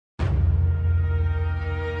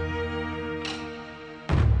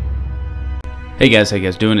Hey guys, how you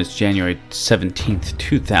guys doing? It's January 17th,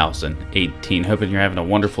 2018. Hoping you're having a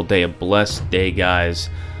wonderful day, a blessed day, guys.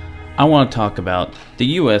 I want to talk about the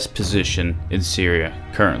U.S. position in Syria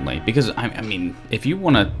currently. Because, I mean, if you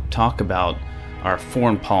want to talk about our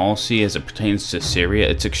foreign policy as it pertains to Syria,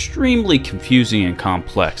 it's extremely confusing and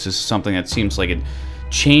complex. This is something that seems like it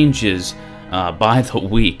changes by the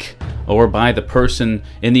week or by the person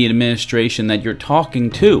in the administration that you're talking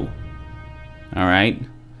to. Alright?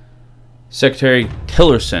 Secretary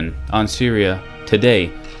Tillerson on Syria today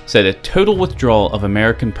said a total withdrawal of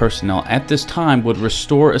American personnel at this time would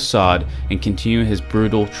restore Assad and continue his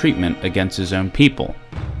brutal treatment against his own people.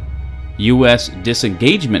 U.S.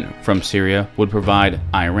 disengagement from Syria would provide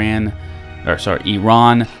Iran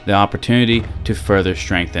the opportunity to further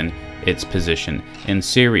strengthen its position in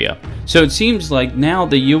Syria. So it seems like now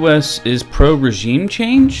the U.S. is pro-regime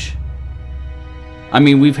change? I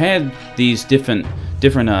mean, we've had these different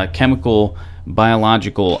chemical,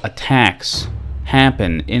 biological attacks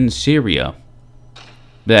happen in Syria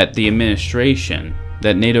that the administration,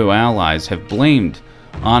 that NATO allies have blamed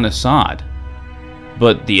on Assad.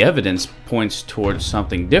 But the evidence points towards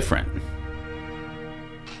something different.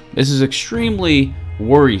 This is extremely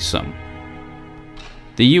worrisome.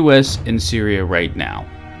 The U.S. in Syria right now.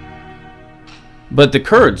 But the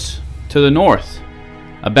Kurds to the north,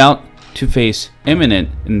 about to face imminent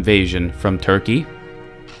invasion from Turkey.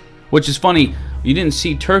 Which is funny, you didn't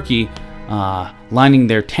see Turkey lining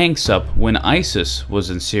their tanks up when ISIS was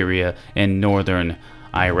in Syria and northern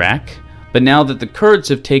Iraq. But now that the Kurds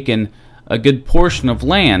have taken a good portion of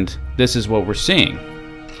land, this is what we're seeing.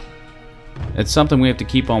 It's something we have to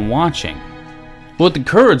keep on watching. With the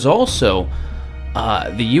Kurds also,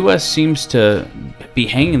 the U.S. seems to be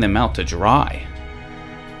hanging them out to dry.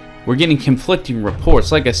 We're getting conflicting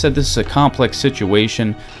reports. Like I said, this is a complex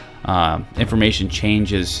situation. Information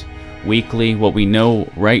changes weekly. What we know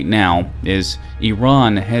right now is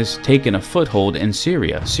Iran has taken a foothold in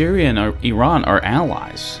Syria. Syria and Iran are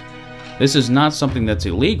allies. This is not something that's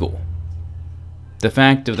illegal. The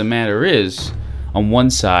fact of the matter is, on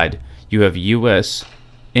one side, you have U.S.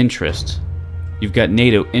 interest. You've got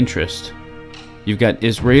NATO interest. You've got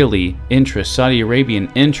Israeli interest, Saudi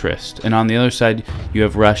Arabian interest. And on the other side, you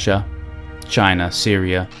have Russia, China,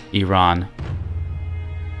 Syria, Iran.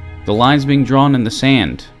 The line's being drawn in the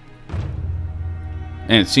sand.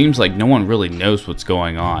 And it seems like no one really knows what's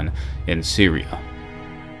going on in Syria.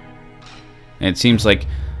 And it seems like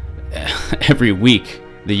every week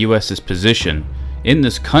the U.S.'s position in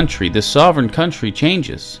this country, this sovereign country,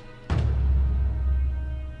 changes.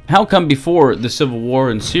 How come before the civil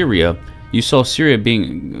war in Syria, you saw Syria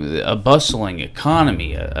being a bustling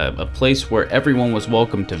economy, a place where everyone was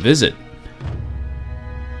welcome to visit?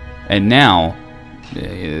 And now,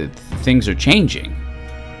 things are changing.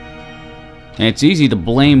 And it's easy to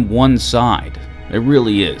blame one side. It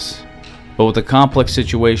really is. But with a complex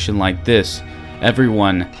situation like this,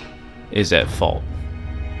 everyone is at fault.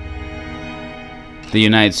 The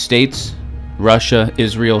United States, Russia,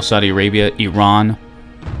 Israel, Saudi Arabia, Iran.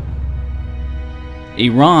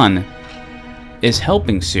 Iran is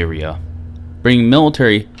helping Syria, bringing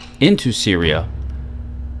military into Syria,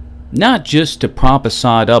 not just to prop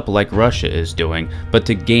Assad up like Russia is doing, but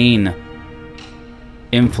to gain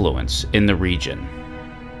influence in the region.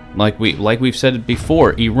 Like we've said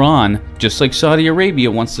before, Iran, just like Saudi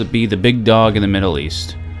Arabia, wants to be the big dog in the Middle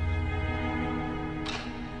East.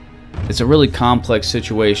 It's a really complex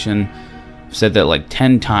situation. I've said that like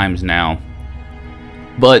 10 times now.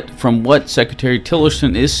 But from what Secretary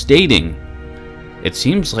Tillerson is stating, it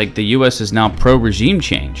seems like the U.S. is now pro-regime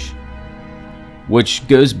change, which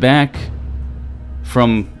goes back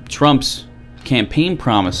from Trump's campaign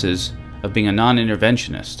promises of being a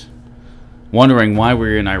non-interventionist, wondering why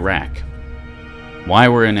we're in Iraq, why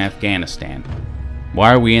we're in Afghanistan,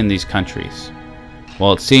 why are we in these countries.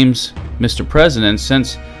 Well, it seems, Mr. President,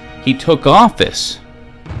 since he took office,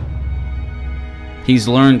 he's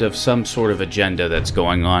learned of some sort of agenda that's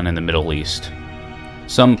going on in the Middle East.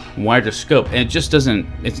 Some wider scope. And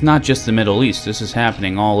it's not just the Middle East. This is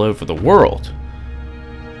happening all over the world.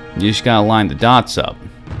 You just gotta line the dots up.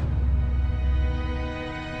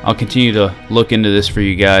 I'll continue to look into this for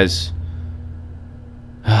you guys.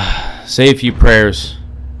 Say a few prayers.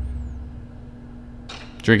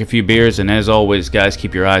 Drink a few beers, and as always, guys,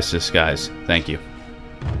 keep your eyes to the skies. Thank you.